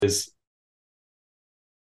Is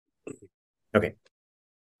okay.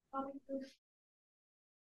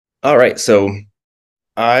 All right. So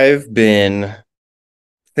I've been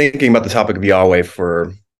thinking about the topic of Yahweh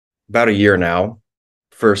for about a year now.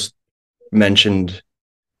 First mentioned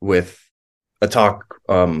with a talk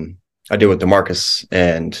I did with Demarcus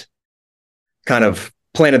and kind of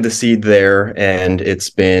planted the seed there, and it's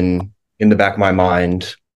been in the back of my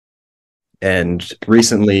mind. And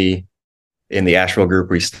recently in the Asheville group,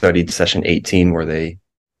 we studied session 18 where they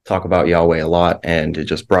talk about Yahweh a lot, and it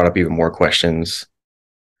just brought up even more questions.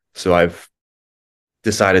 So I've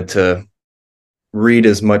decided to read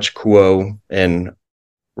as much Quo and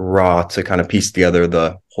Ra to kind of piece together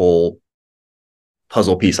the whole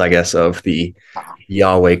puzzle piece, I guess, of the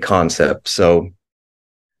Yahweh concept. So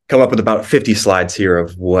come up with about 50 slides here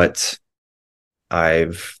of what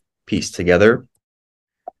I've pieced together.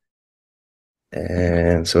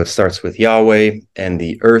 And so it starts with Yahweh and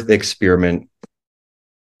the Earth experiment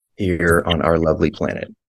here on our lovely planet.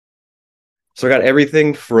 So I got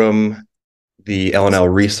everything from the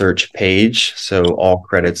LNL research page. So all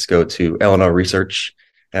credits go to LNL research.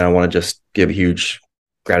 And I want to just give a huge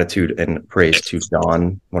gratitude and praise to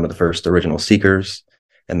Don, one of the first original seekers.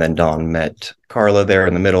 And then Don met Carla there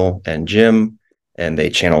in the middle and Jim, and they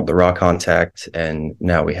channeled the raw contact. And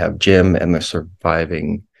now we have Jim and the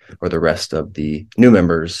surviving or the rest of the new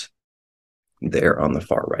members there on the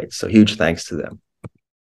far right. So huge thanks to them.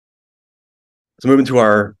 So moving to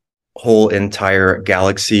our whole entire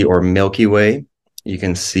galaxy or Milky Way, you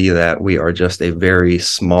can see that we are just a very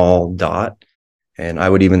small dot. And I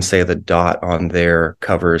would even say the dot on there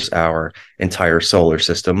covers our entire solar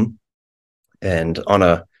system. And on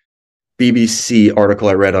a BBC article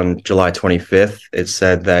I read on July 25th, it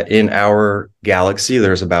said that in our galaxy,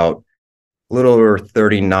 there's about a little over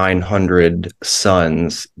 3,900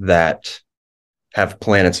 suns that have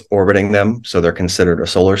planets orbiting them. So they're considered a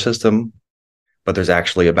solar system. But there's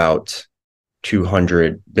actually about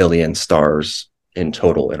 200 billion stars in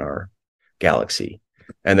total in our galaxy.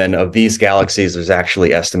 And then of these galaxies, there's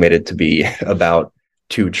actually estimated to be about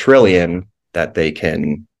 2 trillion that they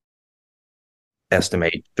can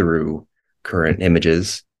estimate through current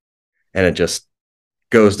images. And it just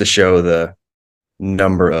goes to show the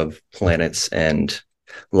number of planets and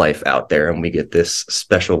life out there. And we get this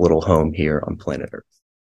special little home here on planet Earth.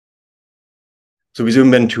 So we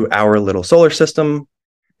zoom into our little solar system,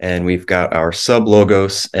 and we've got our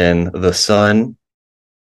sub-logos and the sun.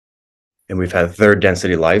 And we've had third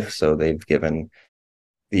density life. So they've given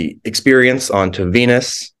the experience onto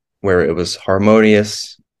Venus, where it was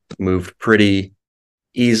harmonious, moved pretty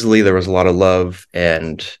easily. There was a lot of love,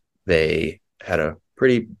 and they had a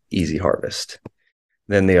pretty easy harvest.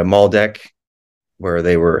 Then the Amaldec, where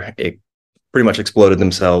they were pretty much exploded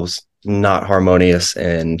themselves, not harmonious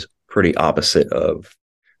and pretty opposite of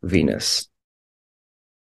Venus.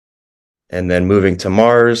 And then moving to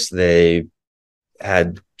Mars, they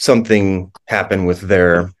had something happen with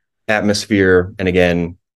their atmosphere, and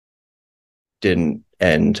again, didn't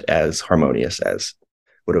end as harmonious as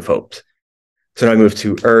would have hoped. So now I move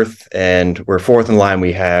to Earth, and we're fourth in line.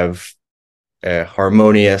 We have a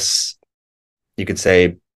harmonious, you could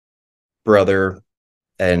say, brother,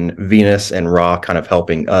 and Venus and Ra kind of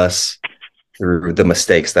helping us through the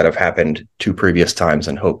mistakes that have happened 2 previous times,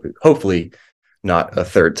 and hopefully not a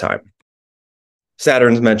third time.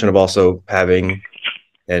 Saturn's mention of also having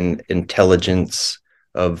an intelligence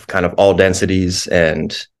of kind of all densities,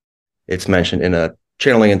 and it's mentioned in a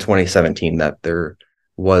channeling in 2017 that there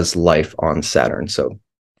was life on Saturn. So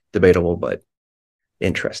debatable, but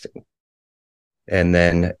interesting. And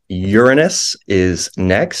then Uranus is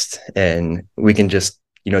next, and we can just,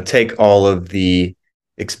 take all of the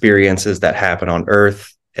experiences that happen on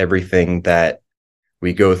Earth, everything that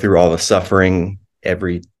we go through, all the suffering,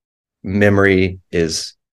 every memory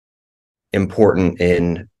is important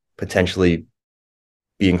in potentially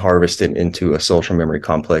being harvested into a social memory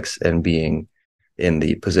complex and being in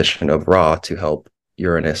the position of Ra to help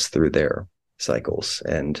Uranus through their cycles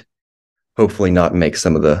and hopefully not make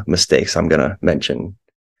some of the mistakes I'm going to mention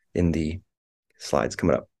in the slides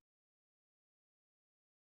coming up.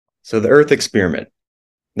 So the Earth experiment.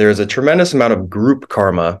 There is a tremendous amount of group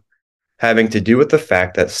karma having to do with the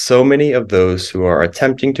fact that so many of those who are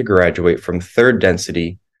attempting to graduate from third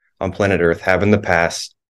density on planet Earth have in the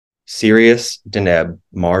past Sirius, Deneb,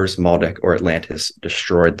 Mars, Maldek, or Atlantis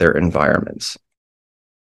destroyed their environments.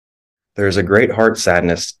 There is a great heart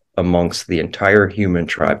sadness amongst the entire human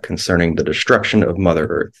tribe concerning the destruction of Mother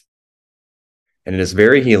Earth. And it is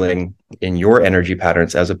very healing in your energy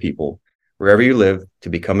patterns as a people, wherever you live, to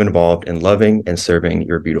become involved in loving and serving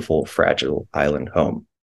your beautiful, fragile island home.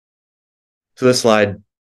 So this slide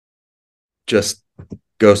just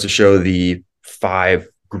goes to show the 5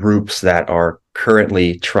 groups that are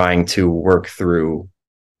currently trying to work through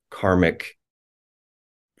karmic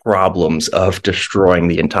problems of destroying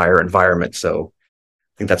the entire environment. So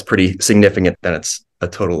I think that's pretty significant that it's a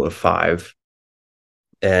total of 5.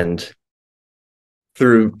 And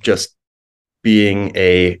through just being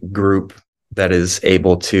a group that is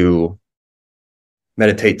able to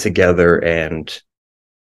meditate together and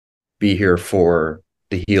be here for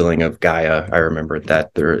the healing of Gaia. I remember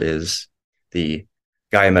that there is the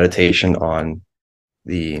Gaia meditation on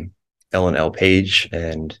the LNL page,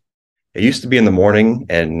 and it used to be in the morning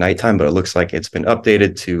and nighttime, but it looks like it's been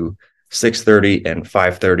updated to 6:30 and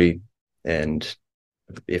 5:30. And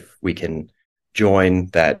if we can join,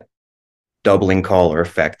 that doubling caller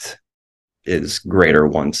effect is greater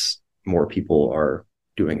once more people are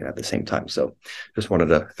doing it at the same time. So just wanted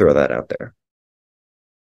to throw that out there.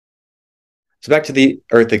 So back to the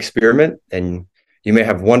Earth experiment, and you may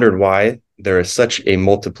have wondered why there is such a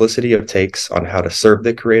multiplicity of takes on how to serve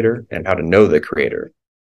the Creator and how to know the Creator.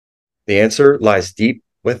 The answer lies deep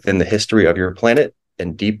within the history of your planet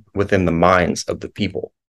and deep within the minds of the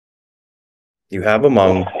people. You have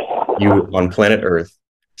among you on planet Earth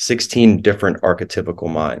 16 different archetypical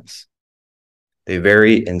minds. They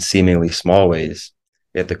vary in seemingly small ways,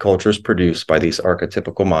 yet the cultures produced by these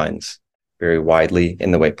archetypical minds vary widely in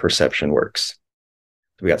the way perception works.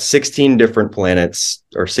 We got 16 different planets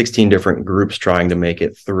or 16 different groups trying to make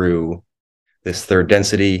it through this third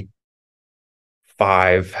density.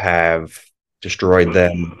 5 have destroyed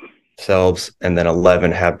themselves, and then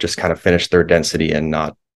 11 have just kind of finished their density and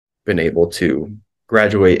not been able to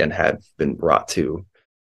graduate and have been brought to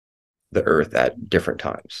the Earth at different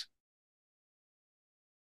times.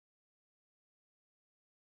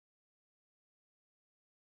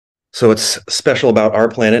 So what's special about our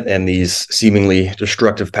planet and these seemingly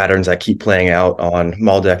destructive patterns that keep playing out on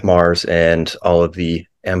Maldek Mars and all of the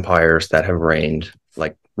empires that have reigned,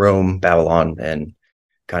 like Rome, Babylon, and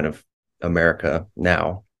kind of America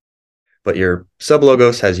now. But your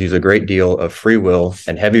sublogos has used a great deal of free will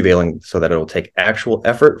and heavy veiling so that it'll take actual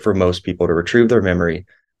effort for most people to retrieve their memory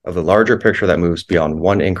of the larger picture that moves beyond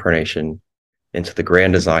one incarnation into the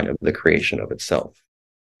grand design of the creation of itself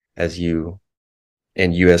as you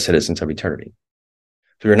and you as citizens of eternity.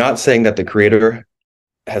 So we're not saying that the Creator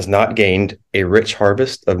has not gained a rich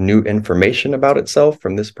harvest of new information about itself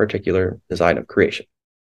from this particular design of creation.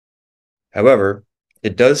 However,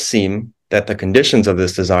 it does seem that the conditions of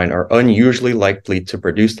this design are unusually likely to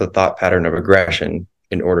produce the thought pattern of aggression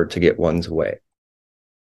in order to get one's way.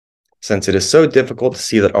 Since it is so difficult to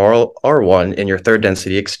see that R1 in your third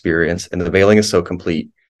density experience and the veiling is so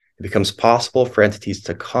complete, it becomes possible for entities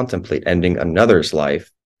to contemplate ending another's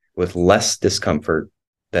life with less discomfort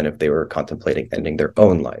than if they were contemplating ending their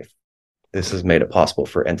own life. This has made it possible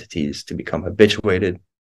for entities to become habituated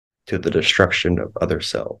to the destruction of other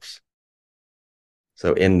selves.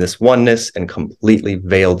 So in this oneness and completely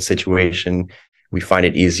veiled situation, we find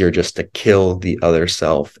it easier just to kill the other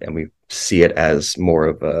self, and we see it as more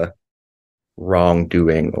of a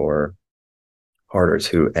wrongdoing or harder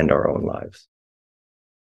to end our own lives.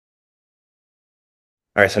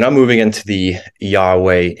 All right, so now moving into the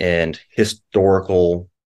Yahweh and historical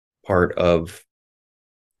part of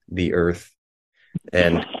the Earth.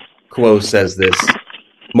 And Kuo says this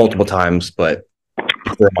multiple times, but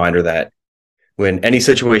it's a reminder that when any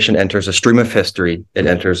situation enters a stream of history, it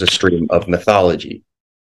enters a stream of mythology.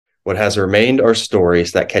 What has remained are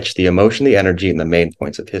stories that catch the emotion, the energy, and the main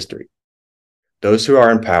points of history. Those who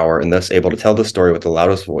are in power and thus able to tell the story with the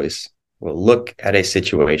loudest voice will look at a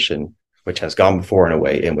situation which has gone before in a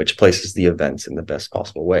way in which places the events in the best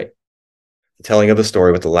possible way. The telling of the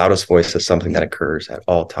story with the loudest voice is something that occurs at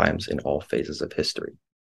all times in all phases of history.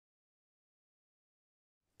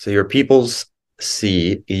 So your peoples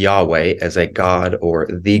see Yahweh as a god or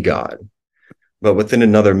the god, but within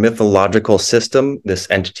another mythological system, this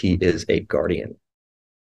entity is a guardian.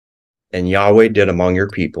 And Yahweh did among your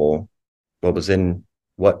people what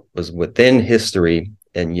was within history,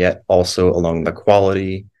 and yet also along the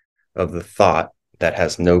quality of the thought that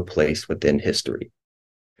has no place within history.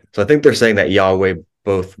 So I think they're saying that Yahweh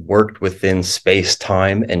both worked within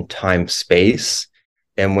space-time and time-space.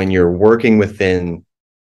 And when you're working within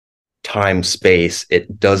time-space,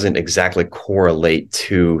 it doesn't exactly correlate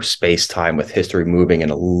to space-time with history moving in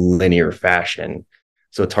a linear fashion.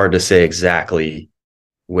 So it's hard to say exactly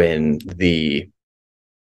when the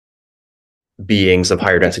beings of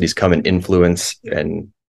higher densities come and influence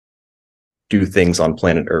and do things on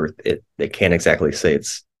planet Earth. They can't exactly say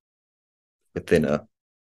it's within a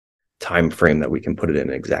time frame that we can put it in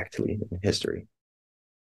exactly in history.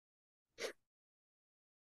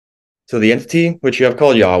 So the entity which you have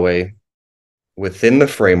called Yahweh, within the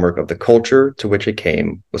framework of the culture to which it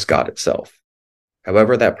came, was God itself.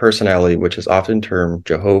 However, that personality, which is often termed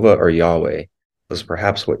Jehovah or Yahweh, was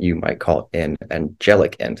perhaps what you might call an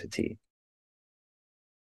angelic entity.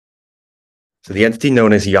 So the entity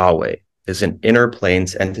known as Yahweh is an inner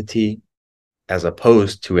planes entity as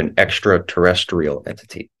opposed to an extraterrestrial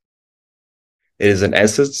entity. It is in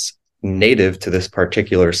essence native to this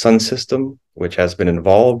particular sun system, which has been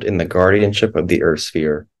involved in the guardianship of the Earth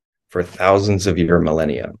sphere for thousands of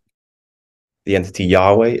millennia. The entity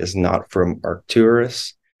Yahweh is not from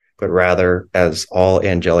Arcturus, but rather, as all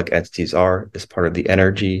angelic entities are, is part of the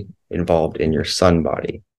energy involved in your sun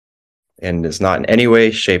body, and is not in any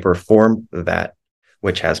way, shape, or form that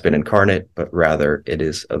which has been incarnate, but rather it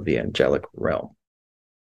is of the angelic realm.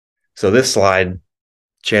 So this slide,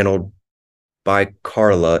 channeled by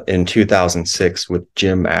Carla in 2006 with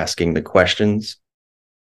Jim asking the questions.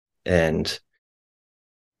 And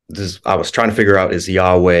I was trying to figure out, is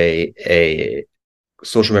Yahweh a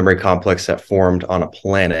social memory complex that formed on a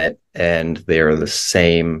planet and they are the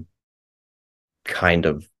same kind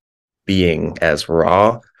of being as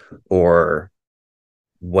Ra? Or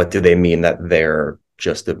what do they mean that they're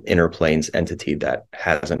just an inner planes entity that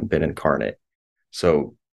hasn't been incarnate?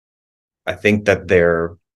 So I think that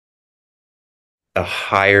they're a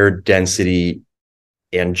higher density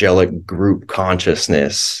angelic group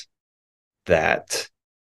consciousness that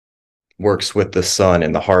works with the sun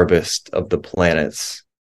and the harvest of the planets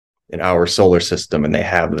in our solar system, and they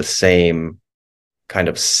have the same kind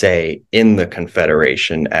of say in the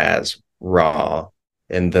Confederation as Ra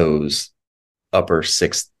and those upper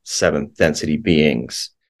 6th, 7th density beings.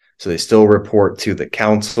 So they still report to the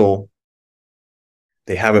council.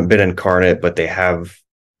 They haven't been incarnate, but they have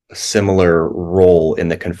a similar role in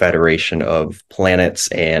the Confederation of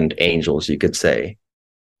planets and angels, you could say.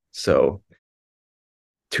 So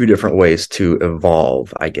two different ways to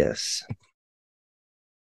evolve, I guess.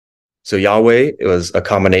 So Yahweh, it was a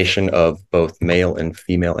combination of both male and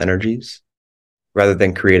female energies. Rather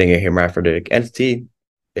than creating a hermaphroditic entity,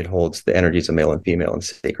 it holds the energies of male and female in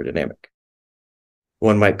sacred dynamic.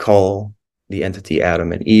 One might call the entity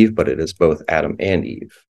Adam and Eve, but it is both Adam and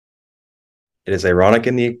Eve. It is ironic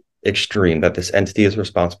in the extreme that this entity is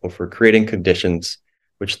responsible for creating conditions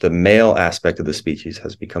which the male aspect of the species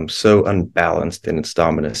has become so unbalanced in its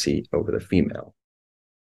dominancy over the female.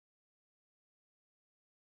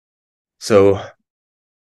 So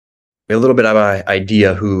a little bit of an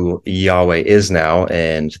idea who Yahweh is now,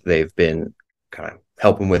 and they've been kind of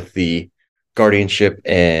helping with the guardianship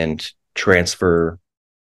and transfer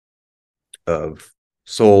of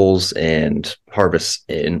souls and harvests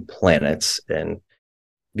in planets, and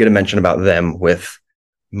get a mention about them with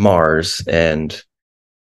Mars. And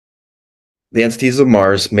the entities of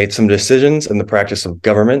Mars made some decisions in the practice of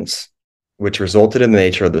governments, which resulted in the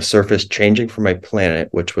nature of the surface changing from a planet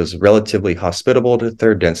which was relatively hospitable to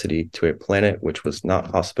third density to a planet which was not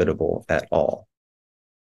hospitable at all.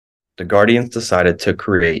 The Guardians decided to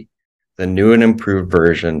create the new and improved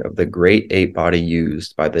version of the great ape body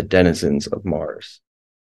used by the denizens of Mars,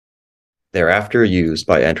 thereafter used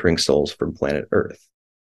by entering souls from planet Earth.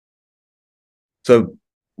 So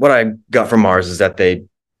what I got from Mars is that they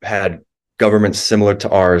had governments similar to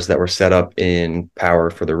ours that were set up in power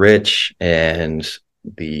for the rich and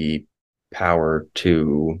the power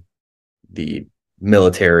to the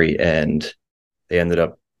military, and they ended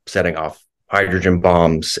up setting off hydrogen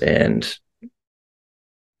bombs and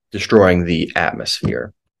destroying the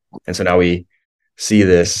atmosphere. And so now we see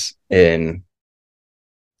this in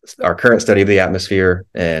our current study of the atmosphere,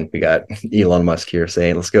 and we got Elon Musk here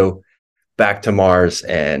saying, let's go back to Mars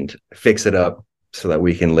and fix it up so that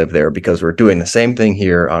we can live there, because we're doing the same thing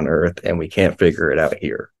here on Earth and we can't figure it out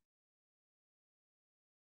here.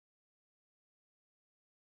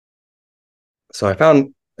 So I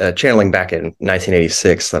found a channeling back in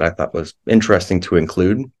 1986 that I thought was interesting to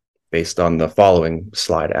include based on the following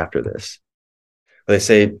slide after this. They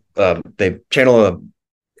say they channel an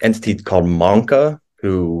entity called Monka,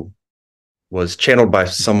 who was channeled by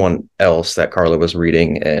someone else that Carla was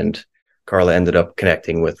reading, and Carla ended up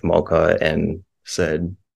connecting with Monka and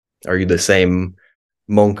said, are you the same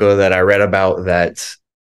Monka that I read about that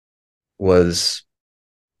was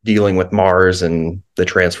dealing with Mars and the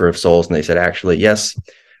transfer of souls? And they said, actually, yes,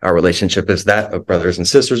 our relationship is that of brothers and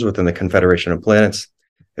sisters within the Confederation of Planets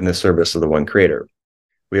in the service of the one creator.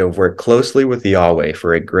 We have worked closely with the Yahweh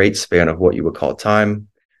for a great span of what you would call time,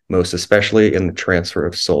 most especially in the transfer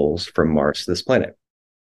of souls from Mars to this planet.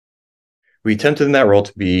 We attempted in that role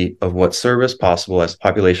to be of what service possible as the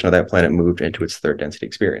population of that planet moved into its third density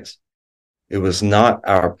experience. It was not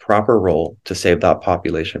our proper role to save that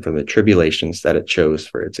population from the tribulations that it chose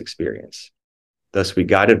for its experience. Thus, we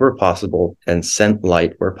guided where possible and sent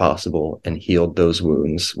light where possible and healed those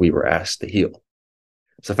wounds we were asked to heal.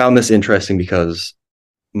 So I found this interesting because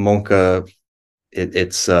Monka,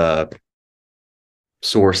 it's a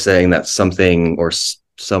source saying that something or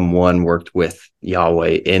someone worked with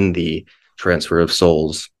Yahweh in the transfer of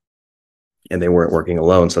souls, and they weren't working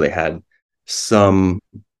alone. So they had some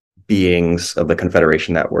beings of the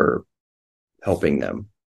Confederation that were helping them.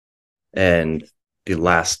 And the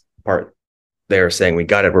last part, they're saying we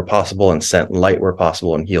guided where possible and sent light where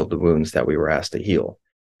possible and healed the wounds that we were asked to heal.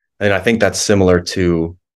 And I think that's similar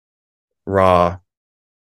to Ra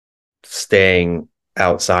staying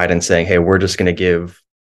outside and saying, hey, we're just going to give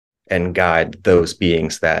and guide those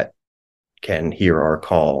beings that can hear our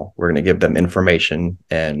call. We're going to give them information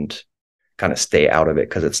and kind of stay out of it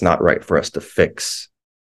because it's not right for us to fix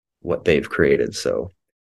what they've created. So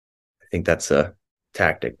I think that's a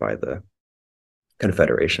tactic by the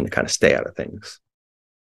Confederation to kind of stay out of things.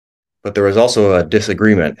 But there was also a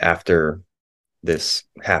disagreement after this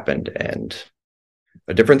happened and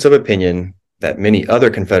a difference of opinion that many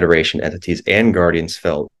other Confederation entities and guardians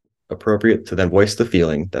felt appropriate to then voice the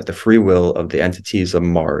feeling that the free will of the entities of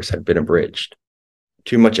Mars had been abridged.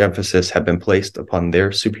 Too much emphasis had been placed upon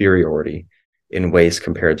their superiority in ways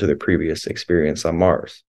compared to their previous experience on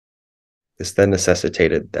Mars. This then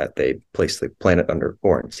necessitated that they place the planet under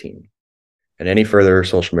quarantine, and any further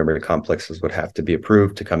social memory complexes would have to be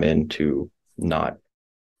approved to come in to not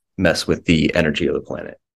mess with the energy of the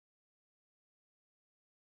planet.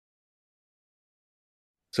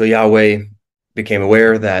 So Yahweh became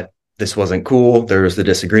aware that this wasn't cool. There was the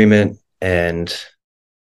disagreement, and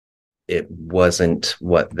it wasn't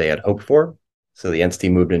what they had hoped for. So the entity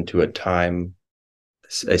moved into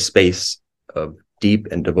a space of deep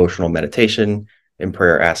and devotional meditation and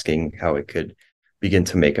prayer, asking how it could begin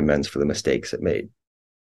to make amends for the mistakes it made.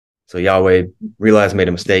 So Yahweh realized made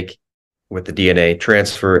a mistake with the DNA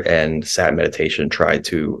transfer and sat in meditation, tried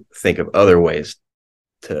to think of other ways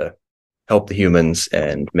to help the humans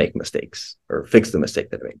and make mistakes or fix the mistake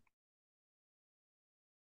that they made.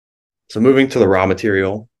 So moving to the raw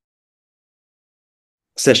material,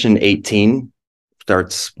 session 18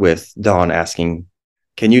 starts with Dawn asking,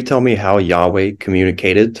 can you tell me how Yahweh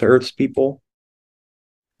communicated to Earth's people?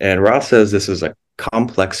 And Ra says this is a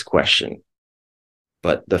complex question,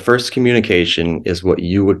 but the first communication is what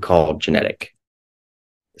you would call genetic.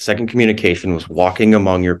 The second communication was walking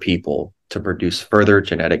among your people to produce further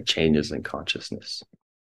genetic changes in consciousness.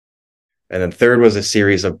 And then third was a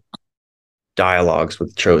series of dialogues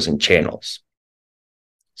with chosen channels.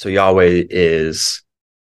 So Yahweh is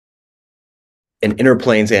an inner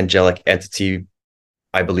planes angelic entity.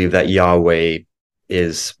 I believe that Yahweh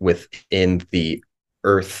is within the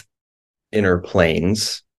earth inner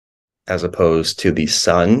planes as opposed to the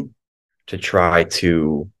sun to try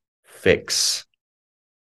to fix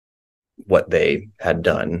what they had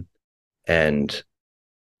done. And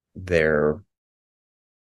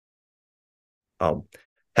I'll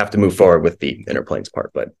have to move forward with the inner planes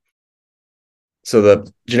part. But so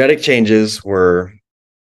the genetic changes were,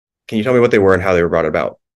 can you tell me what they were and how they were brought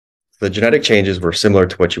about? The genetic changes were similar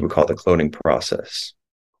to what you would call the cloning process.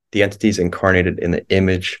 The entities incarnated in the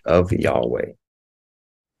image of Yahweh.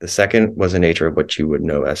 The second was the nature of what you would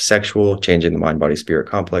know as sexual, changing the mind-body-spirit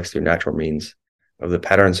complex through natural means of the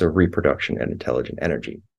patterns of reproduction and intelligent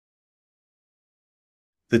energy.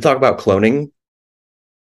 They talk about cloning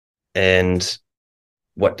and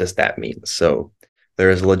what does that mean? So there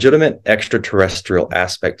is a legitimate extraterrestrial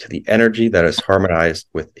aspect to the energy that is harmonized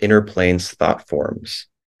with inner planes thought forms,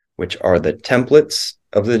 which are the templates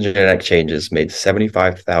of the genetic changes made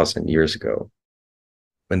 75,000 years ago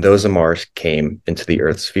when those of Mars came into the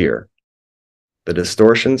Earth's sphere. The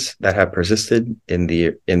distortions that have persisted in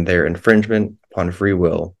their infringement upon free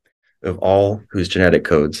will of all whose genetic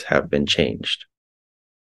codes have been changed.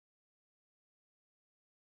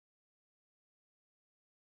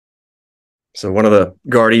 So one of the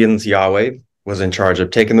guardians, Yahweh, was in charge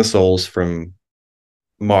of taking the souls from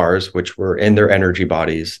Mars, which were in their energy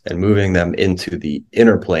bodies, and moving them into the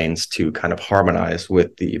inner planes to kind of harmonize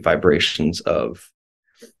with the vibrations of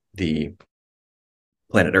the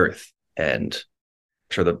planet Earth. And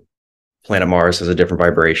I'm sure the planet Mars has a different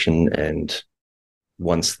vibration. And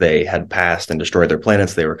once they had passed and destroyed their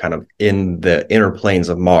planets, they were kind of in the inner planes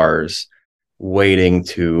of Mars, waiting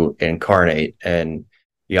to incarnate. And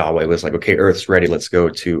Yahweh was like, okay, Earth's ready. Let's go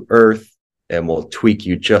to Earth and we'll tweak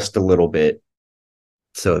you just a little bit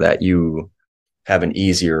so that you have an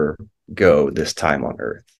easier go this time on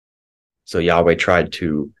Earth. So Yahweh tried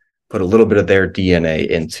to put a little bit of their DNA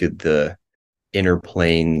into the inner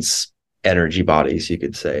planes energy bodies, you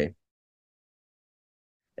could say.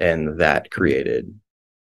 And that created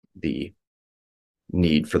the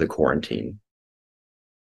need for the quarantine.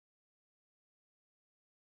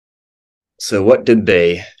 So what did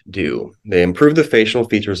they do? They improved the facial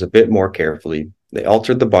features a bit more carefully. They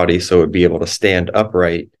altered the body so it would be able to stand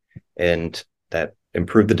upright, and that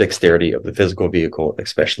improved the dexterity of the physical vehicle,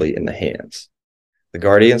 especially in the hands. The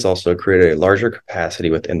Guardians also created a larger capacity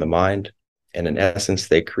within the mind, and in essence,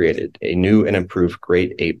 they created a new and improved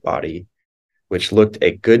great ape body, which looked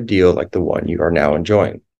a good deal like the one you are now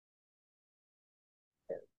enjoying.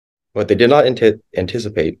 What they did not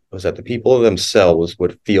anticipate was that the people themselves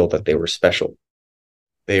would feel that they were special.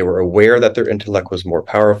 They were aware that their intellect was more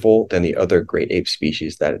powerful than the other great ape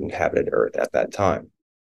species that inhabited Earth at that time.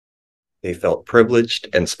 They felt privileged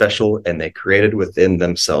and special, and they created within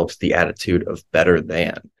themselves the attitude of better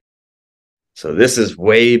than. So this is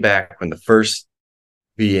way back when the first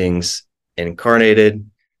beings incarnated,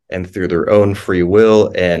 and through their own free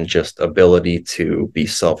will and just ability to be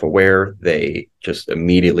self-aware, they just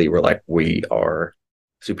immediately were like, we are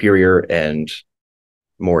superior and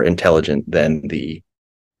more intelligent than the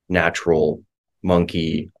natural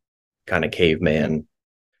monkey kind of caveman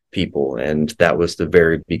people. And that was the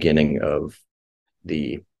very beginning of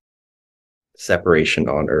the separation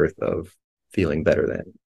on Earth of feeling better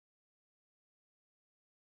than.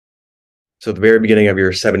 So at the very beginning of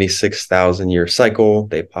your 76,000 year cycle,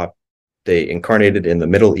 they incarnated in the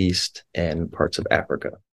Middle East and parts of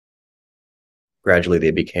Africa. Gradually, they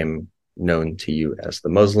became known to you as the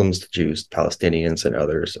Muslims, the Jews, Palestinians, and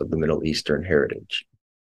others of the Middle Eastern heritage.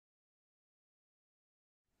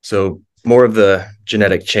 So more of the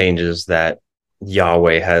genetic changes that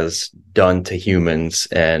Yahweh has done to humans,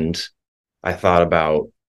 and I thought about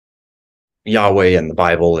Yahweh and the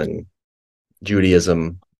Bible and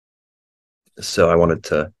Judaism. So I wanted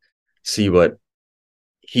to see what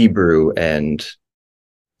Hebrew and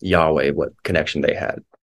Yahweh, what connection they had.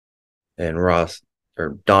 And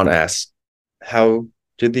Don asks, how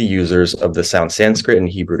did the users of the sound Sanskrit and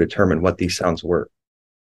Hebrew determine what these sounds were?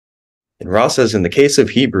 And Ross says, in the case of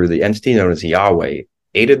Hebrew, the entity known as Yahweh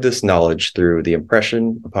aided this knowledge through the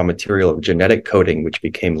impression upon material of genetic coding, which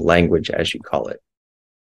became language, as you call it.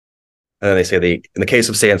 And then they say in the case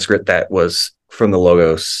of Sanskrit, that was from the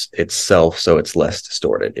logos itself, so it's less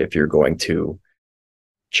distorted. If you're going to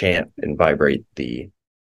chant and vibrate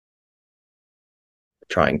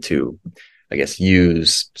trying to, I guess,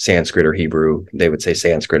 use Sanskrit or Hebrew, they would say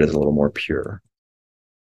Sanskrit is a little more pure.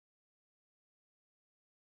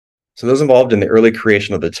 So those involved in the early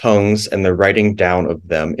creation of the tongues and the writing down of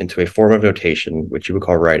them into a form of notation, which you would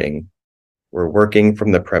call writing, were working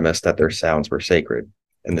from the premise that their sounds were sacred,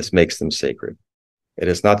 and this makes them sacred. It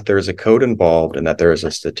is not that there is a code involved and that there is a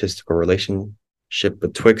statistical relationship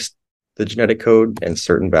betwixt the genetic code and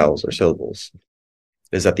certain vowels or syllables.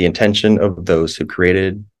 It is that the intention of those who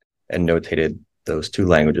created and notated those two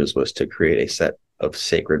languages was to create a set of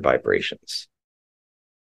sacred vibrations.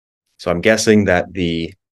 So I'm guessing that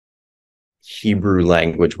the Hebrew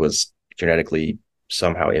language was genetically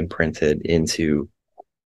somehow imprinted into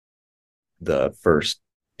the first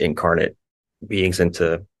incarnate beings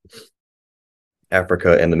into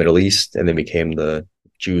Africa and the Middle East, and then became the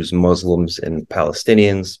Jews, Muslims, and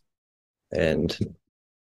Palestinians, and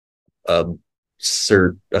a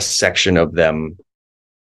section of them,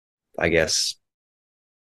 I guess.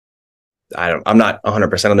 I'm not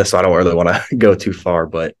 100% on this, so I don't really want to go too far,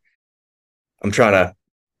 but I'm trying to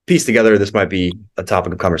piece together. This might be a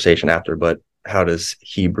topic of conversation after, but how does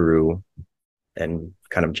Hebrew and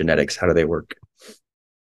kind of genetics, how do they work?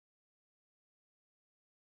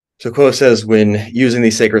 So Quo says, when using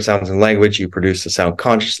these sacred sounds in language, you produce the sound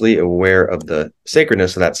consciously aware of the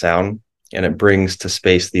sacredness of that sound, and it brings to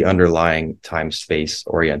space the underlying time-space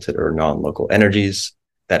oriented or non-local energies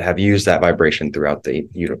that have used that vibration throughout the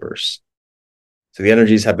universe. So the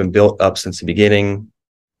energies have been built up since the beginning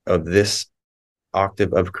of this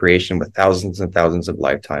octave of creation with thousands and thousands of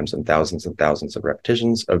lifetimes and thousands of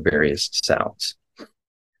repetitions of various sounds.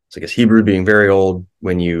 So I guess Hebrew being very old,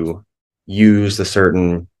 when you use a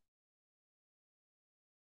certain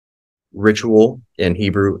ritual in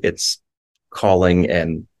Hebrew, it's calling,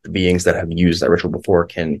 and the beings that have used that ritual before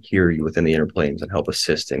can hear you within the inner planes and help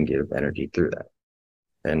assist and give energy through that.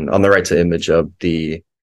 And on the right to image of the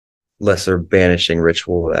lesser banishing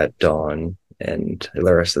ritual that Dawn and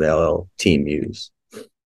the rest of the LL team use.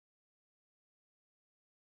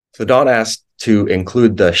 So Dawn asked to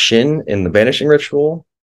include the Shin in the banishing ritual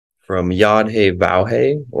from Yod He Vau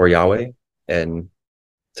He, or Yahweh, and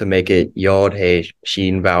to make it Yod He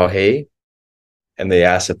Shin Vau He. And they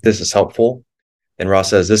ask if this is helpful. And Ra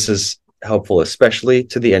says this is helpful especially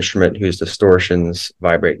to the instrument whose distortions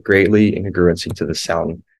vibrate greatly in congruency to the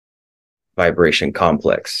sound vibration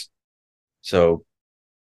complex. So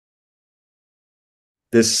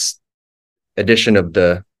this addition of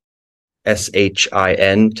the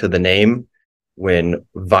SHIN to the name, when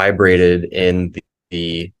vibrated in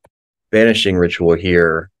the banishing ritual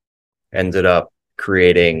here, ended up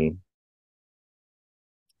creating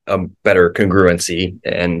a better congruency,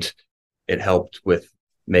 and it helped with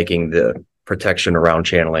making the protection around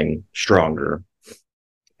channeling stronger.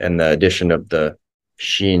 And the addition of the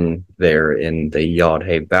Shin there in the Yod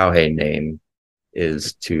He Vau He name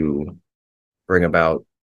is to bring about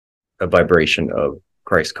a vibration of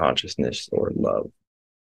Christ consciousness or love.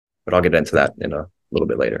 But I'll get into that in a little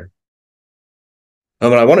bit later.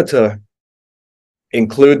 And I wanted to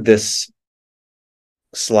include this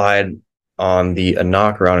slide on the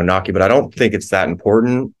Anak or Anunnaki, but I don't think it's that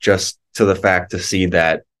important, just to the fact to see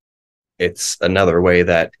that it's another way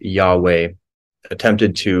that Yahweh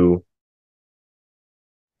attempted to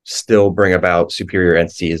still bring about superior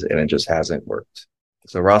entities, and it just hasn't worked.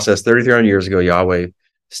 So Ra says 3,300 years ago, Yahweh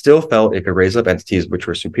still felt it could raise up entities which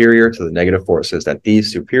were superior to the negative forces, that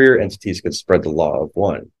these superior entities could spread the law of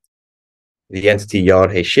one. The entity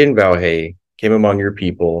Yod He Shin Vau He came among your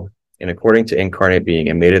people, and according to incarnate being,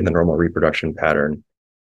 and mated in the normal reproduction pattern,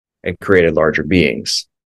 and created larger beings.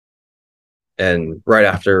 And right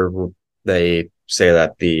after, they say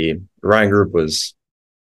that the Orion group was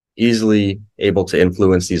easily able to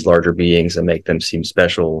influence these larger beings and make them seem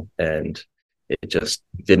special, and it just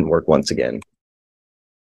didn't work once again.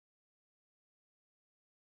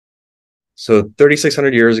 So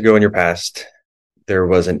 3,600 years ago in your past, there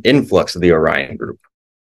was an influx of the Orion group.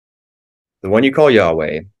 The one you call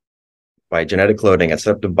Yahweh, by genetic coding, and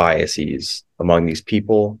set up the biases among these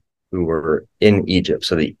people who were in Egypt.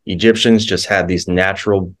 So the Egyptians just had these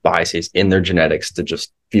natural biases in their genetics to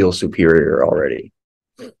just feel superior already.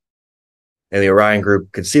 And the Orion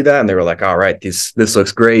group could see that, and they were like, all right, this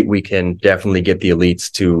looks great. We can definitely get the elites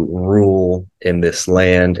to rule in this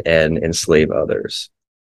land and enslave others.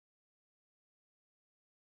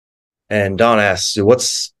 And Don asks,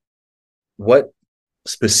 what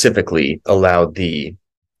specifically allowed the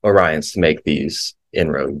Orions to make these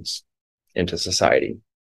inroads into society?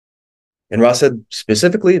 And Ra said,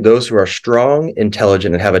 specifically, those who are strong,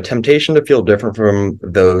 intelligent, and have a temptation to feel different from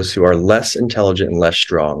those who are less intelligent and less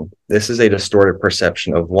strong. This is a distorted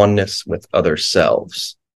perception of oneness with other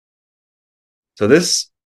selves. So this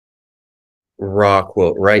Ra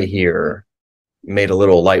quote right here made a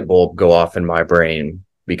little light bulb go off in my brain,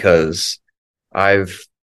 because I've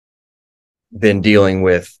been dealing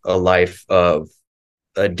with a life of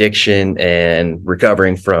addiction and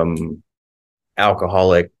recovering from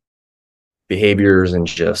alcoholic behaviors, and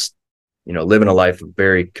just, living a life of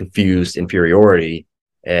very confused inferiority.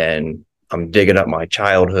 And I'm digging up my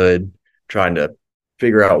childhood, trying to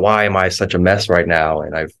figure out, why am I such a mess right now?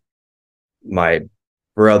 And my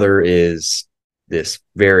brother is this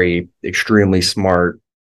very extremely smart,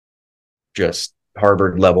 just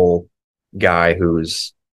Harvard level guy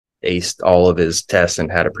who's aced all of his tests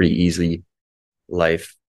and had a pretty easy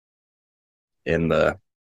life in the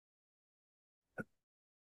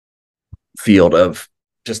field of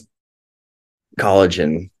just college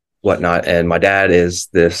and whatnot. And my dad is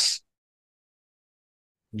this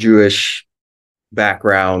Jewish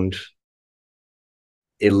background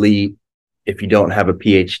elite. If you don't have a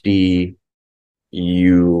PhD,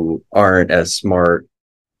 you aren't as smart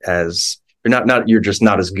as, you're just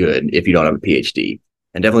not as good if you don't have a PhD,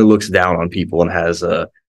 and definitely looks down on people and has a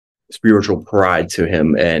spiritual pride to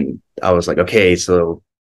him. And I was like, okay, so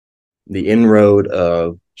the inroad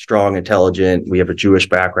of strong, intelligent, we have a Jewish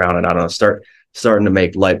background, and I don't know, starting to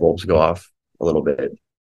make light bulbs go off a little bit.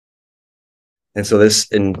 And so this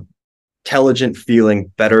intelligent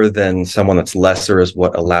feeling better than someone that's lesser is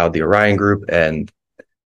what allowed the Orion group, and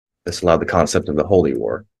this allowed the concept of the Holy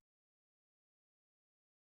War.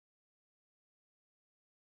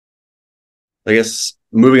 I guess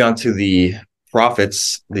moving on to the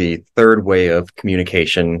prophets, the third way of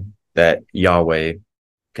communication that Yahweh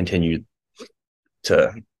continued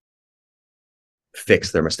to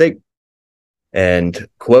fix their mistake. And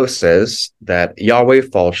Quo says that Yahweh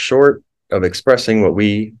falls short of expressing what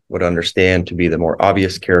we would understand to be the more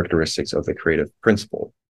obvious characteristics of the creative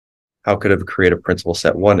principle. How could a creative principle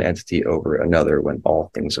set one entity over another when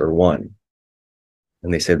all things are one?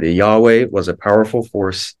 And they say the Yahweh was a powerful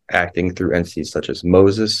force acting through entities such as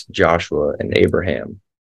Moses, Joshua, and Abraham.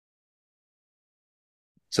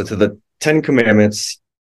 So to the Ten Commandments,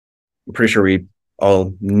 I'm pretty sure we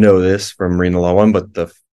all know this from reading the Law 1, but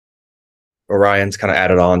the Orion's kind of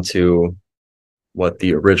added on to what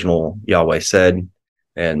the original Yahweh said.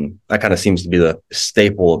 And that kind of seems to be the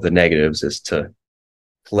staple of the negatives, is to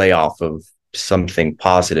play off of something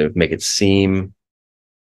positive, make it seem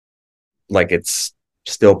like it's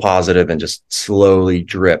still positive and just slowly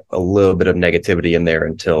drip a little bit of negativity in there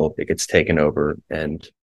until it gets taken over. And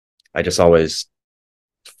I just always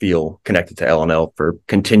feel connected to LNL for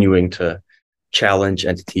continuing to challenge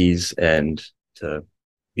entities and to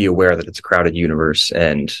be aware that it's a crowded universe.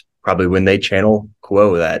 And probably when they channel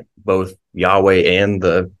Quo, that both Yahweh and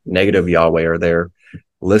the negative Yahweh are there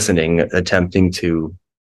listening, attempting to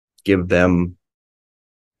give them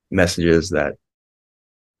messages that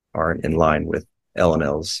aren't in line with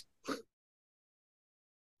LNL's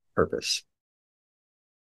purpose.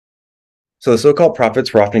 So the so-called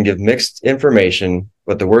prophets were often given mixed information,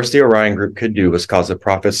 but the worst the Orion group could do was cause the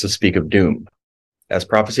prophets to speak of doom, as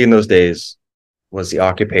prophecy in those days was the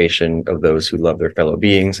occupation of those who love their fellow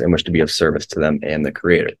beings and wish to be of service to them and the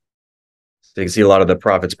Creator. So you can see a lot of the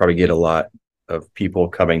prophets probably get a lot of people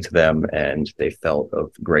coming to them, and they felt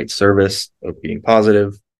of great service, of being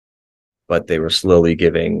positive, but they were slowly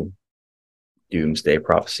giving doomsday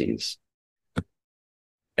prophecies.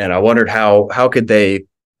 And I wondered how could they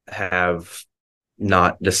have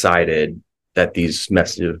not decided that these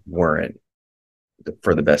messages weren't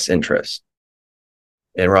for the best interest.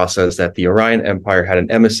 And Ross says that the Orion Empire had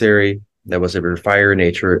an emissary that was of a fiery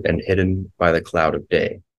nature and hidden by the cloud of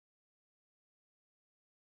day.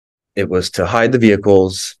 It was to hide the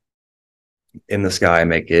vehicles in the sky,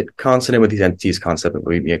 make it consonant with these entities' concept of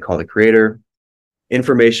what we call the Creator.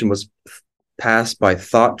 Information was passed by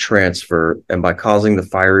thought transfer and by causing the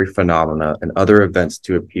fiery phenomena and other events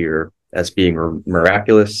to appear as being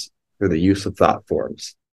miraculous through the use of thought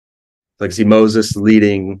forms. Like see Moses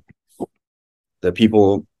leading the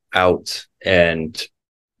people out and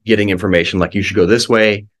getting information like, you should go this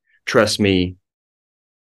way, trust me,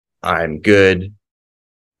 I'm good.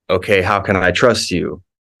 Okay, how can I trust you?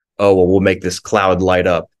 Oh, well, we'll make this cloud light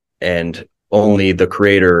up, and only the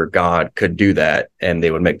Creator God could do that. And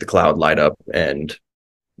they would make the cloud light up, and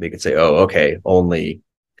they could say, oh, okay, only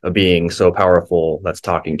a being so powerful that's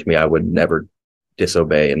talking to me, I would never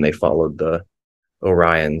disobey. And they followed the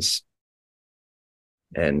Orions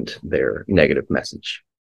and their negative message.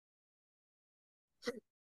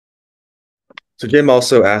 So Jim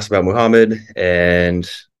also asked about Muhammad,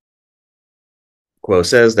 and Quo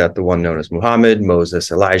says that the one known as Muhammad,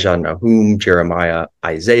 Moses, Elijah, Nahum, Jeremiah,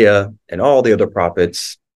 Isaiah, and all the other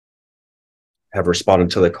prophets have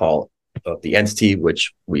responded to the call of the entity,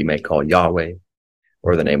 which we may call Yahweh,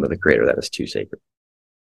 or the name of the Creator that is too sacred.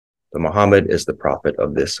 But Muhammad is the prophet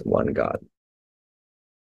of this one God.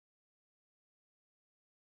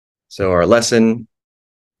 So our lesson,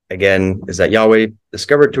 again, is that Yahweh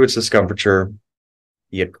discovered to its discomfiture,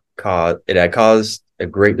 it had caused a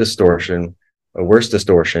great distortion, a worse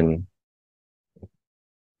distortion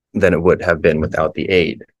than it would have been without the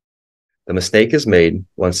aid. The mistake is made,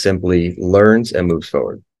 one simply learns and moves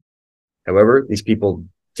forward. However, these people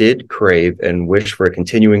did crave and wish for a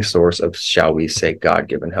continuing source of, shall we say,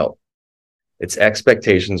 God-given help. Its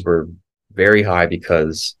expectations were very high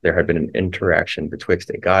because there had been an interaction betwixt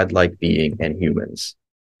a godlike being and humans.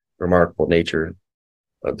 Remarkable nature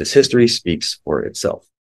of this history speaks for itself.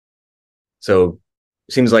 So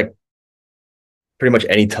it seems like pretty much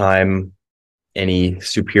any time any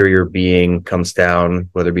superior being comes down,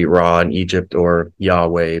 whether it be Ra in Egypt or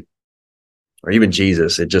Yahweh or even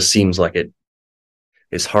Jesus, it just seems like it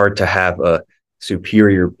is hard to have a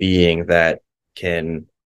superior being that can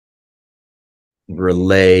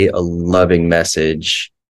relay a loving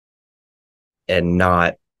message and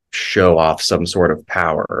not show off some sort of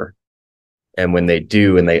power. And when they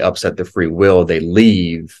do and they upset the free will, they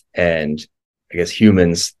leave. And I guess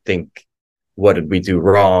humans think, what did we do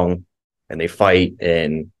wrong? And they fight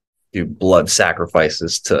and do blood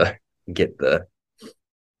sacrifices to get the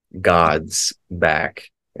gods back.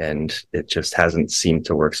 And it just hasn't seemed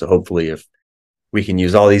to work. So hopefully if we can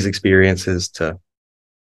use all these experiences to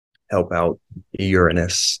help out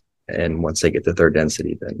Uranus, and once they get to third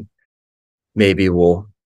density, then maybe we'll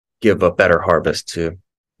give a better harvest to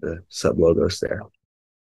the sublogos there.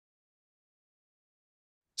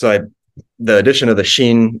 So the addition of the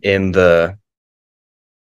Shin in the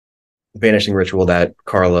vanishing ritual that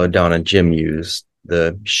Carla, Donna, and Jim used,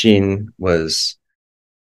 the Shin was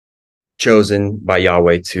chosen by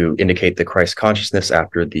Yahweh to indicate the Christ consciousness,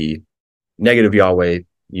 after the negative Yahweh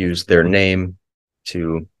used their name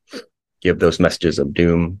to give those messages of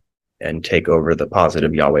doom and take over the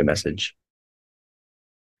positive Yahweh message.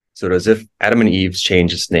 So it is as if Adam and Eve's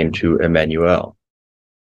changed its name to Emmanuel,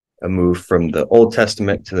 a move from the Old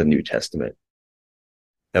Testament to the New Testament.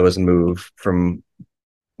 That was a move from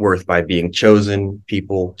worth by being chosen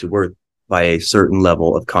people to worth by a certain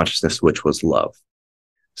level of consciousness, which was love.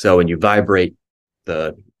 So when you vibrate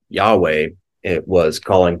the Yahweh, it was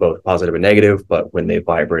calling both positive and negative, but when they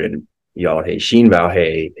vibrated Yahweh Shin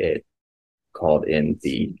Vauhe, it called in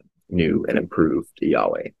the new and improved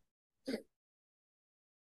Yahweh.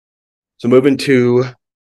 So moving to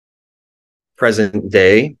present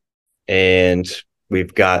day, and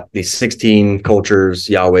we've got these 16 cultures.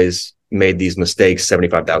 Yahweh's made these mistakes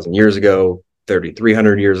 75,000 years ago,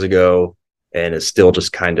 3,300 years ago, and is still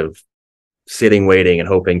just kind of sitting, waiting, and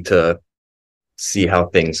hoping to see how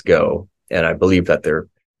things go. And I believe that they're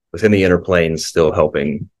within the inner planes still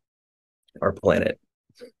helping our planet.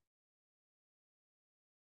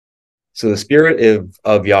 So the spirit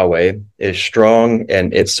of Yahweh is strong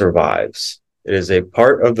and it survives. It is a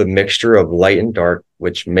part of the mixture of light and dark,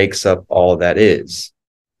 which makes up all that is.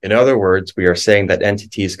 In other words, we are saying that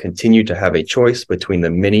entities continue to have a choice between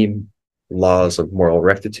the many laws of moral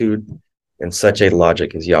rectitude, and such a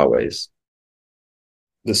logic is Yahweh's.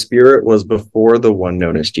 The spirit was before the one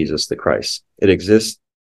known as Jesus the Christ. It exists,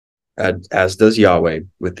 as does Yahweh,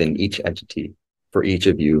 within each entity. For each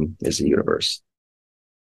of you is the universe.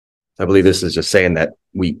 I believe this is just saying that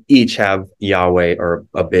we each have Yahweh, or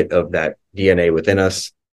a bit of that DNA within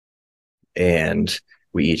us, and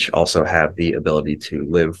we each also have the ability to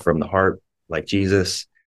live from the heart like Jesus.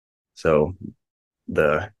 So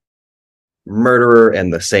the murderer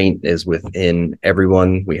and the saint is within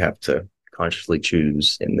everyone. We have to consciously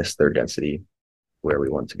choose in this third density where we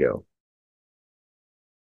want to go.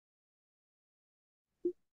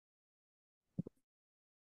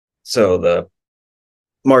 So the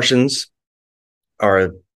Martians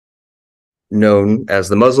are known as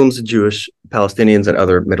the Muslims, the Jewish, Palestinians, and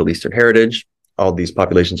other Middle Eastern heritage. All these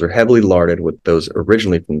populations are heavily larded with those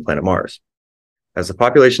originally from the planet Mars. As the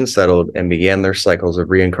population settled and began their cycles of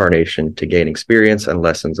reincarnation to gain experience and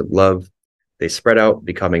lessons of love, they spread out,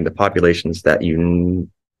 becoming the populations that you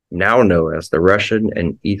now know as the Russian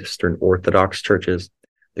and Eastern Orthodox churches,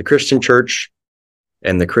 the Christian Church,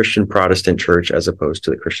 and the Christian Protestant Church, as opposed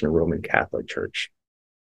to the Christian Roman Catholic Church.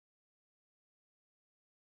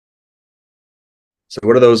 So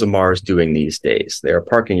what are those of Mars doing these days? They are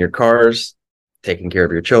parking your cars, taking care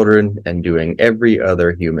of your children, and doing every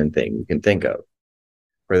other human thing you can think of.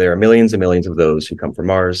 For there are millions and millions of those who come from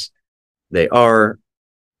Mars. They are,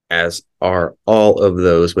 as are all of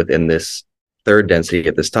those within this third density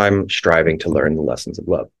at this time, striving to learn the lessons of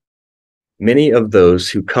love. Many of those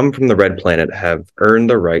who come from the red planet have earned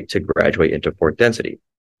the right to graduate into fourth density.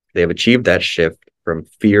 They have achieved that shift from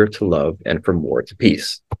fear to love and from war to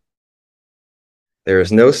peace. There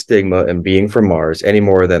is no stigma in being from Mars any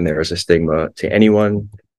more than there is a stigma to anyone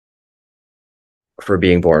for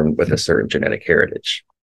being born with a certain genetic heritage.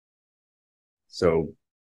 So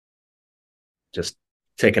just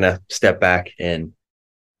taking a step back and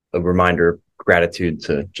a reminder, gratitude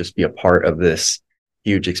to just be a part of this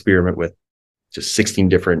huge experiment with just 16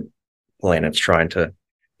 different planets trying to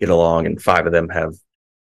get along, and 5 of them have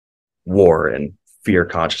war and fear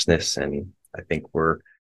consciousness. And I think we're,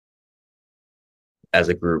 as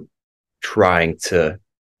a group, trying to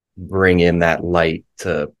bring in that light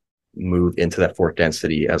to move into that fourth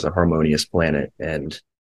density as a harmonious planet. And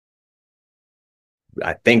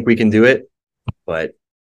I think we can do it, but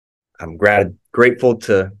I'm grateful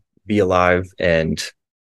to be alive and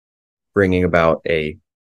bringing about a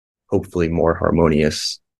hopefully more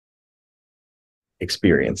harmonious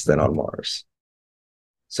experience than on Mars.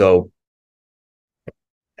 So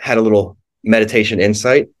had a little meditation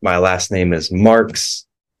insight. My last name is Marks.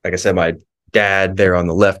 Like I said, my dad there on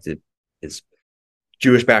the left is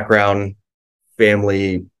Jewish background.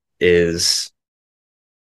 Family is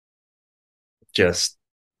just,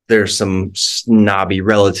 there's some snobby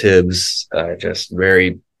relatives, just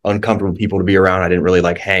very uncomfortable people to be around. I didn't really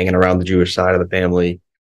like hanging around the Jewish side of the family.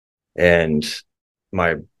 And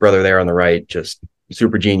my brother there on the right, just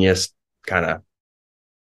super genius, kind of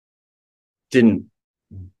didn't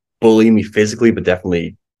bully me physically, but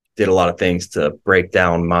definitely did a lot of things to break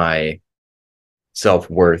down my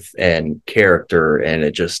self-worth and character. And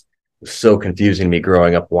it just was so confusing to me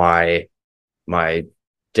growing up why my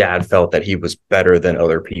dad felt that he was better than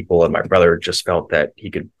other people, and my brother just felt that he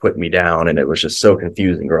could put me down. And it was just so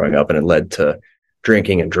confusing growing up, and it led to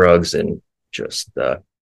drinking and drugs and just a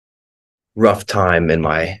rough time in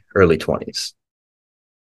my early 20s.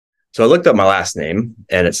 So I looked up my last name,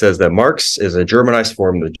 and it says that Marx is a Germanized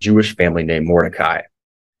form of the Jewish family name Mordecai.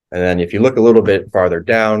 And then if you look a little bit farther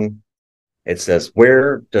down, it says,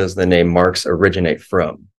 where does the name Marx originate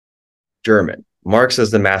from? German. Marx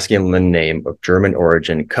is the masculine name of German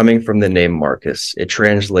origin, coming from the name Marcus. It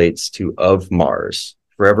translates to of Mars,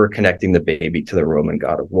 forever connecting the baby to the Roman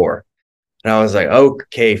god of war. And I was like,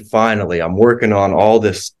 okay, finally, I'm working on all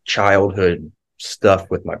this childhood stuff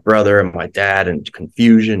with my brother and my dad and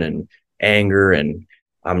confusion and anger. And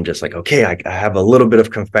I'm just like, okay, I have a little bit of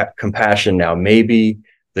compassion now. Maybe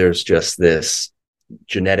there's just this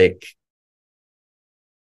genetic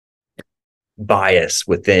bias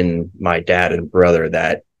within my dad and brother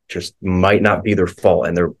that just might not be their fault.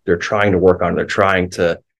 And they're trying to work on it. They're trying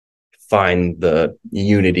to find the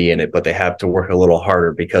unity in it, but they have to work a little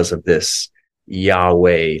harder because of this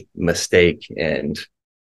Yahweh mistake. And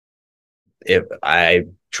if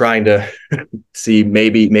I'm trying to see,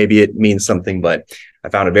 maybe it means something, but I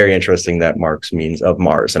found it very interesting that Marx means of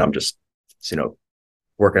Mars. And I'm just,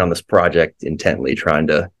 working on this project intently, trying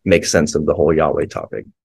to make sense of the whole Yahweh topic.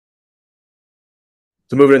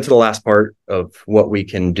 So moving into the last part of what we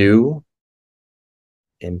can do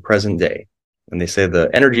in present day. And they say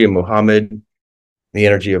the energy of Muhammad, the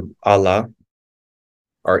energy of Allah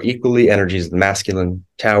are equally energies of the masculine,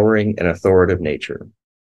 towering, and authoritative nature.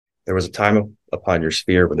 There was a time upon your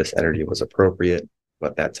sphere where this energy was appropriate,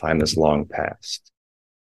 but that time is long past.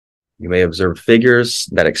 You may observe figures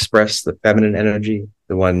that express the feminine energy,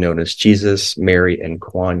 the one known as Jesus, Mary, and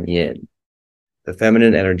Kuan Yin. The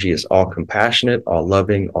feminine energy is all compassionate, all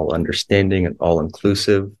loving, all understanding, and all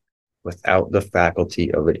inclusive, without the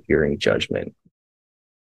faculty of adhering judgment.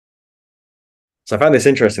 So I find this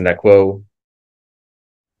interesting, that quote,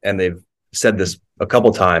 and they've said this a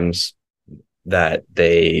couple times, that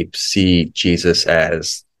they see Jesus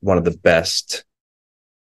as one of the best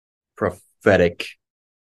prophetic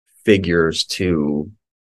figures to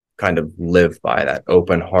kind of live by, that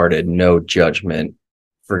open-hearted, no judgment,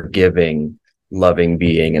 forgiving, loving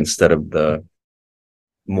being, instead of the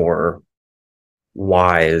more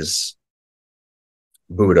wise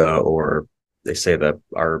Buddha, or they say that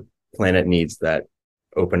our planet needs that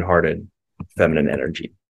open-hearted feminine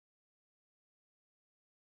energy.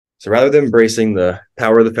 So rather than embracing the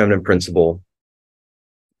power of the feminine principle,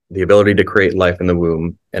 the ability to create life in the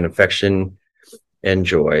womb, and affection and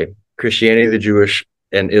joy, Christianity, the Jewish,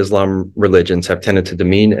 and Islam religions have tended to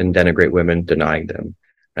demean and denigrate women, denying them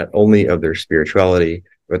not only of their spirituality,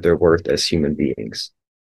 but their worth as human beings.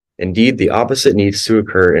 Indeed, the opposite needs to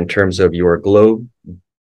occur in terms of your globe's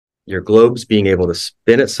being able to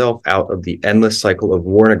spin itself out of the endless cycle of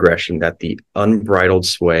war and aggression that the unbridled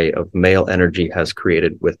sway of male energy has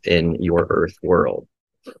created within your earth world.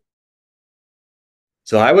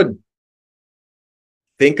 So I would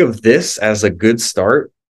think of this as a good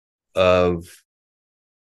start of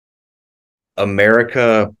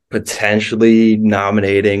America potentially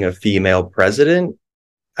nominating a female president.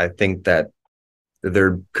 I think that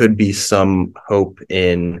there could be some hope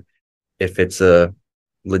in, if it's a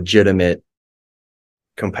legitimate,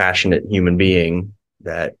 compassionate human being,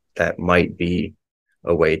 that might be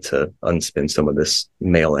a way to unspin some of this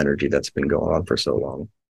male energy that's been going on for so long.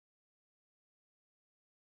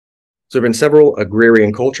 So there have been several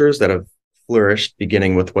agrarian cultures that have flourished,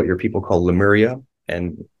 beginning with what your people call Lemuria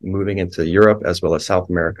and moving into Europe, as well as South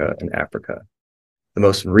America and Africa. The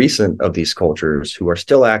most recent of these cultures who are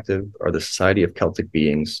still active are the Society of Celtic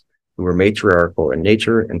Beings, who were matriarchal in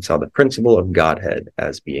nature and saw the principle of Godhead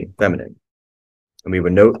as being feminine. And we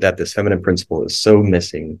would note that this feminine principle is so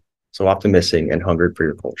often missing and hungered for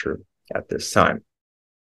your culture at this time.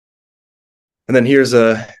 And then here's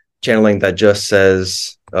a channeling that just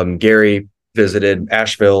says, Gary visited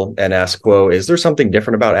Asheville and asked, quote, is there something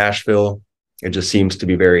different about Asheville? It just seems to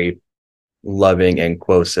be very loving, and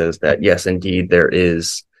quote says that, yes, indeed, there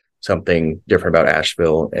is something different about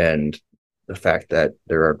Asheville, and the fact that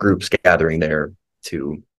there are groups gathering there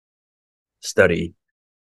to study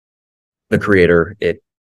the creator, it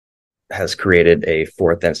has created a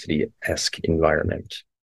fourth density-esque environment.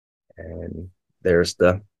 And there's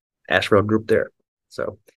the Asheville group there.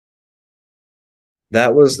 So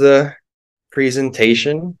that was the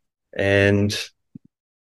presentation, and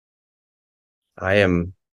I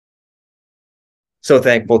am so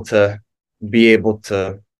thankful to be able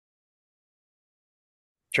to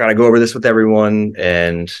try to go over this with everyone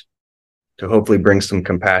and to hopefully bring some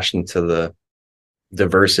compassion to the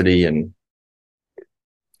diversity and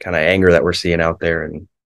kind of anger that we're seeing out there, and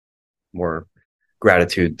more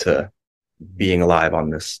gratitude to being alive on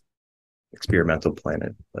this experimental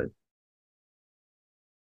planet. But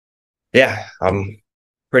yeah, I'm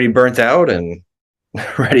pretty burnt out and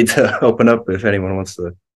ready to open up if anyone wants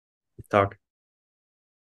to talk.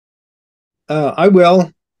 I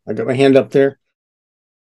will. I got my hand up there.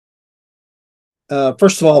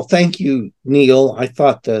 First of all, thank you, Neal. I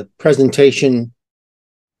thought the presentation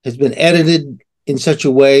has been edited in such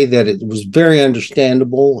a way that it was very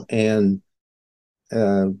understandable and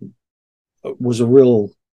was a real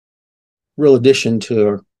addition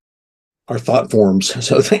to our thought forms.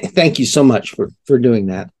 So thank you so much for doing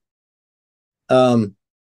that.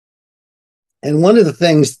 And one of the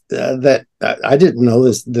things that I didn't know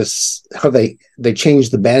is this how they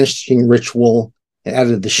changed the banishing ritual and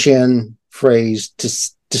added the Shen phrase to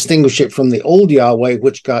distinguish it from the old Yahweh,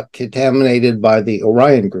 which got contaminated by the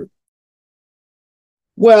Orion group.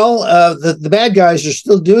 Well, the bad guys are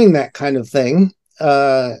still doing that kind of thing,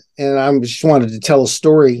 and I just wanted to tell a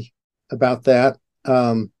story about that.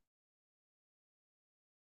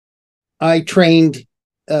 I trained.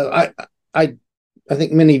 I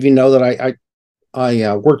think many of you know that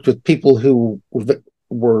I worked with people who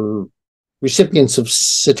were recipients of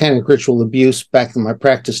satanic ritual abuse back in my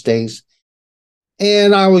practice days,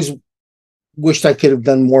 and I always wished I could have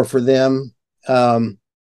done more for them.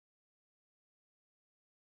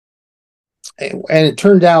 And it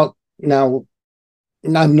turned out now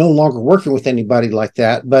I'm no longer working with anybody like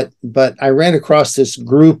that, but I ran across this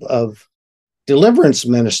group of deliverance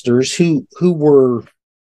ministers who were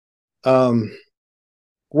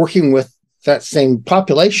working with that same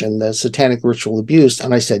population, the satanic ritual abuse.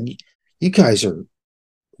 And I said, you guys are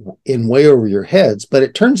in way over your heads. But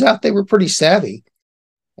it turns out they were pretty savvy.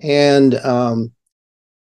 And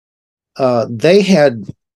they had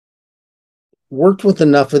worked with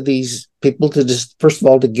enough of these people to just, first of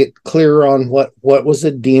all, to get clear on what was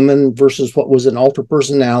a demon versus what was an alter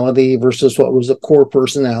personality versus what was a core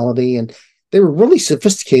personality. And they were really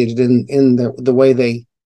sophisticated in the way they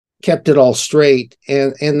kept it all straight.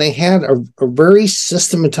 And they had a very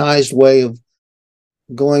systematized way of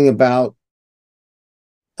going about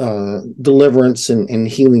deliverance and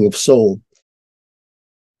healing of soul.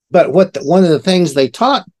 But one of the things they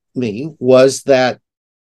taught me was that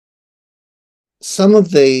some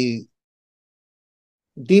of the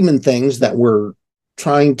demon things that were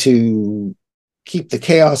trying to keep the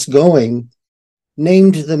chaos going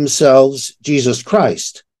named themselves Jesus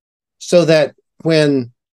Christ, so that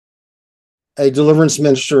when a deliverance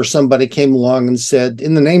minister or somebody came along and said,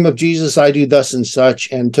 in the name of Jesus, I do thus and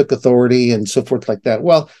such, and took authority and so forth like that.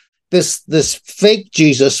 Well, this fake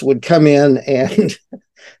Jesus would come in and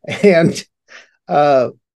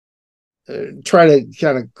try to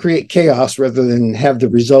kind of create chaos rather than have the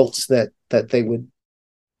results that they would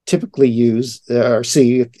typically use or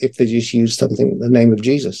see if they just use something in the name of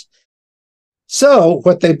Jesus. So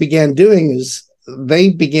what they began doing is they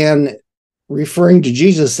began referring to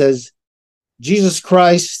Jesus as Jesus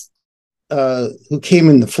Christ, who came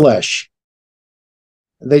in the flesh.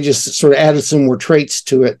 They just sort of added some more traits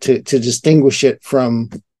to it to distinguish it from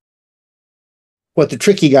what the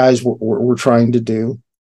tricky guys were trying to do.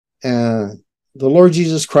 The Lord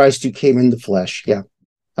Jesus Christ, who came in the flesh. Yeah,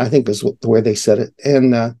 I think is the way they said it.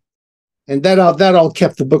 And that all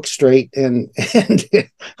kept the book straight and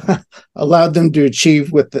allowed them to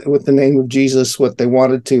achieve with the name of Jesus what they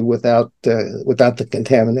wanted to without the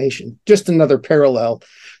contamination. Just another parallel.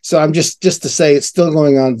 So I'm just to say it's still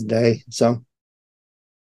going on today. So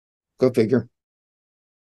go figure.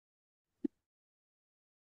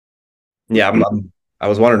 Yeah, I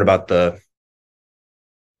was wondering about the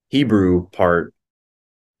Hebrew part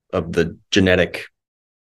of the genetic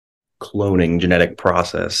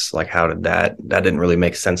process. Like, how did that didn't really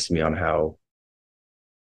make sense to me on how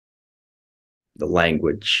the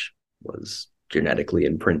language was genetically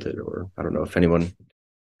imprinted, or I don't know if anyone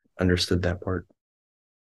understood that part.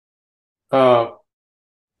 I'm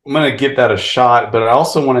going to give that a shot, but I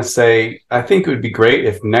also want to say I think it would be great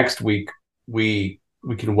if next week we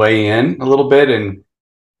can weigh in a little bit, and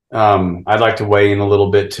I'd like to weigh in a little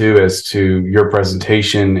bit too as to your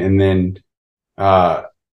presentation, and then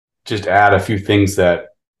just add a few things that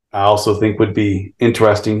I also think would be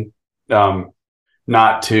interesting.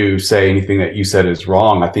 Not to say anything that you said is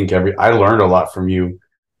wrong. I think I learned a lot from you.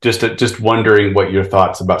 Just wondering what your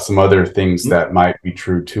thoughts about some other things that might be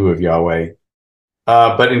true too of Yahweh.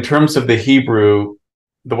 But in terms of the Hebrew,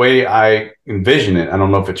 the way I envision it, I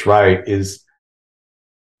don't know if it's right, is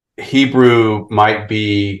Hebrew might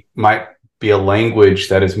be a language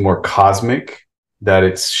that is more cosmic, that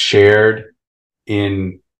it's shared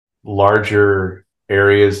in larger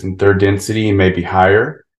areas in third density and maybe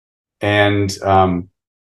higher. and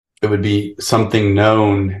it would be something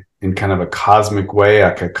known in kind of a cosmic way,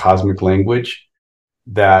 like a cosmic language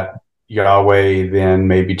that Yahweh then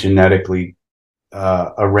maybe genetically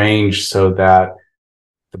arranged so that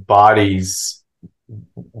the bodies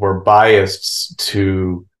were biased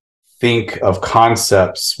to think of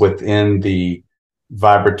concepts within the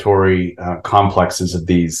vibratory complexes of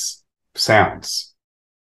these sounds.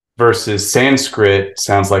 Versus Sanskrit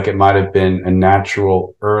sounds like it might have been a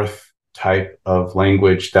natural earth type of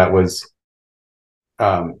language that was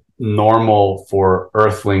normal for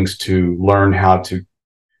earthlings to learn how to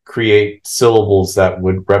create syllables that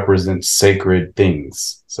would represent sacred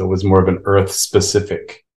things. So it was more of an earth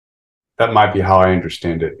specific. That might be how I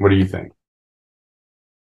understand it. What do you think?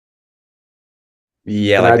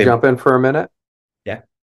 Yeah, Can like I jump in for a minute? Yeah.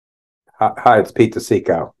 Hi, it's Pete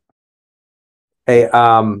DeSico. Hey,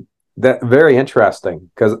 that very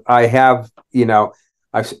interesting, because I have,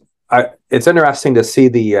 it's interesting to see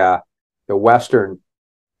the Western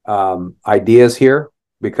ideas here,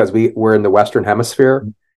 because we're in the Western Hemisphere,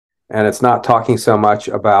 and it's not talking so much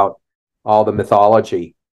about all the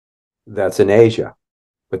mythology that's in Asia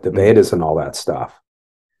with the Vedas and all that stuff.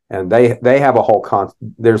 And they have a whole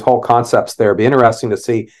there's whole concepts there. It'd be interesting to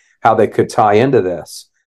see how they could tie into this.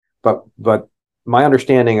 But my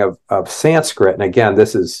understanding of Sanskrit, and again,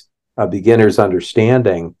 this is a beginner's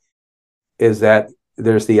understanding, is that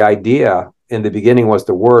there's the idea in the beginning was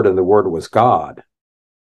the Word, and the Word was God.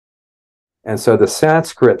 And so the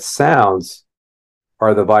Sanskrit sounds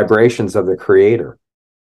are the vibrations of the Creator.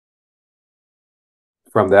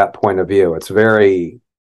 From that point of view, it's very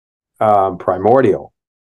primordial,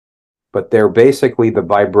 but they're basically the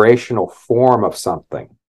vibrational form of something.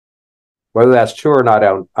 Whether that's true or not,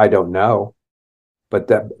 I don't know. But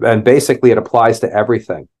and basically it applies to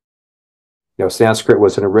everything. Sanskrit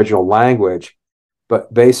was an original language,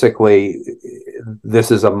 but basically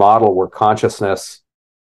this is a model where consciousness,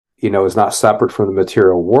 is not separate from the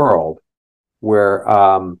material world, where,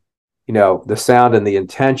 the sound and the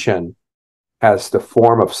intention has the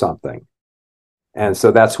form of something. And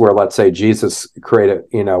so that's where, let's say, Jesus created,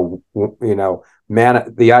 the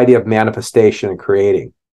idea of manifestation and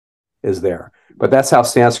creating is there. But that's how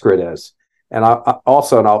Sanskrit is. And I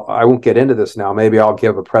won't get into this now. Maybe I'll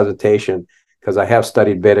give a presentation, because I have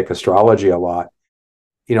studied Vedic astrology a lot.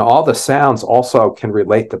 All the sounds also can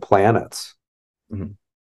relate to planets. Mm-hmm.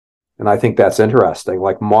 And I think that's interesting.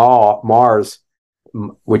 Like Mars,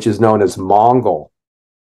 which is known as Mongol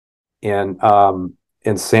in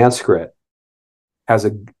Sanskrit, has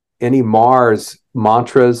any Mars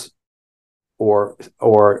mantras or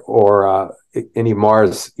any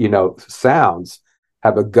Mars, sounds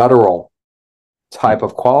have a guttural type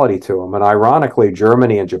of quality to them. And ironically,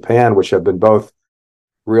 Germany and Japan, which have been both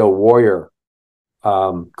real warrior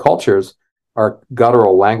cultures, are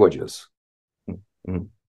guttural languages. Mm-hmm.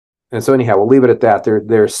 And so anyhow, we'll leave it at that.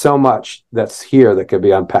 There's so much that's here that could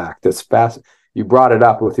be unpacked. It's fast. You brought it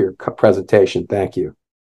up with your presentation. Thank you.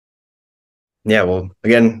 Yeah, well,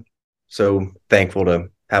 again, so thankful to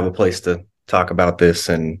have a place to talk about this,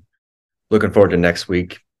 and looking forward to next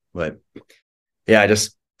week. But yeah, I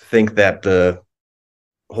just think that the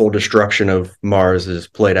whole destruction of Mars is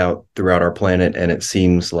played out throughout our planet, and it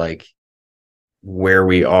seems like where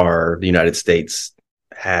we are, the United States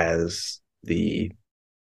has the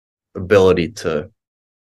ability to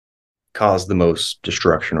cause the most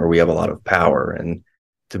destruction, or we have a lot of power, and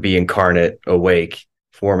to be incarnate, awake,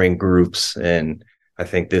 forming groups. And I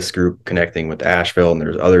think this group connecting with Asheville, and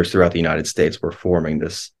there's others throughout the United States, we're forming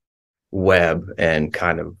this web and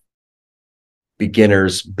kind of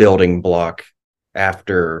beginner's building block.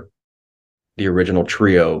 After the original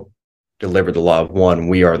trio delivered the law of one,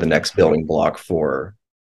 we are the next building block for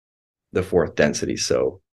the fourth density.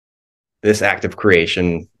 So this act of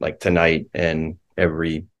creation, like tonight and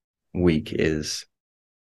every week, is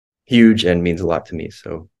huge and means a lot to me.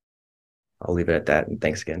 So I'll leave it at that. And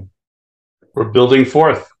thanks again. We're building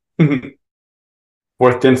fourth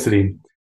density.